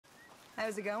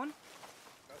How's it going?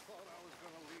 I thought I was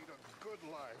gonna lead a good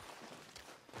life.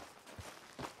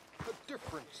 A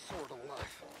different sort of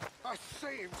life. I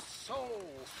saved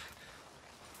souls.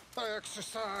 I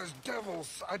exorcised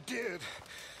devils. I did.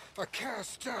 I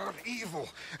cast out evil,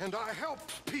 and I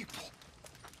helped people.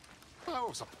 I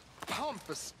was a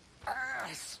pompous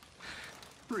ass.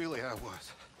 Really, I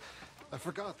was. I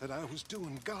forgot that I was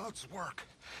doing God's work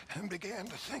and began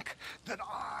to think that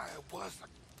I was a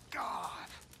god.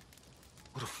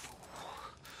 What a fool.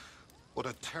 What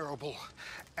a terrible,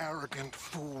 arrogant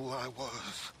fool I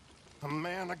was. A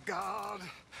man of God.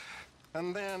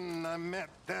 And then I met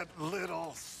that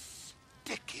little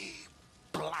sticky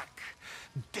black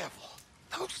devil.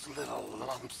 Those little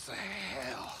lumps of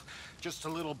hell. Just a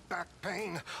little back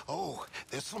pain. Oh,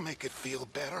 this'll make it feel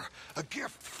better. A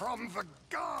gift from the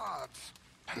gods.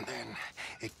 And then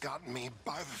it got me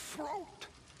by the throat.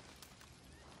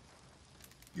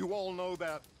 You all know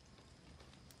that.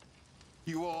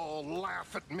 You all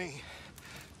laugh at me,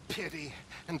 pity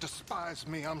and despise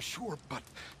me, I'm sure, but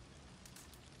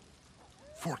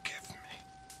forgive me.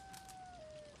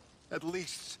 At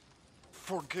least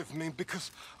forgive me, because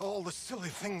all the silly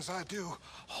things I do,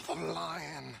 all the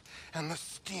lying and the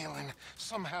stealing,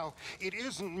 somehow it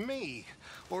isn't me.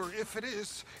 Or if it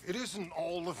is, it isn't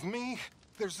all of me.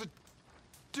 There's a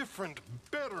different,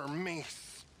 better me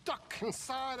stuck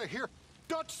inside of here.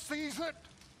 Dutch sees it.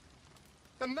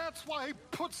 And that's why he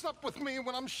puts up with me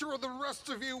when I'm sure the rest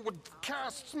of you would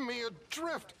cast me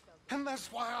adrift. And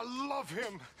that's why I love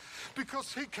him,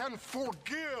 because he can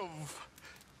forgive.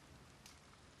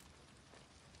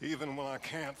 Even when I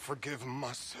can't forgive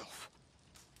myself.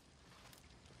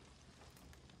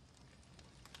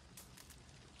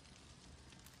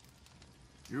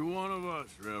 You're one of us,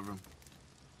 Reverend.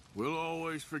 We'll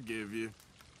always forgive you.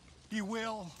 You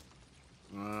will?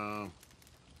 Well,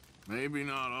 maybe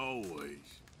not always.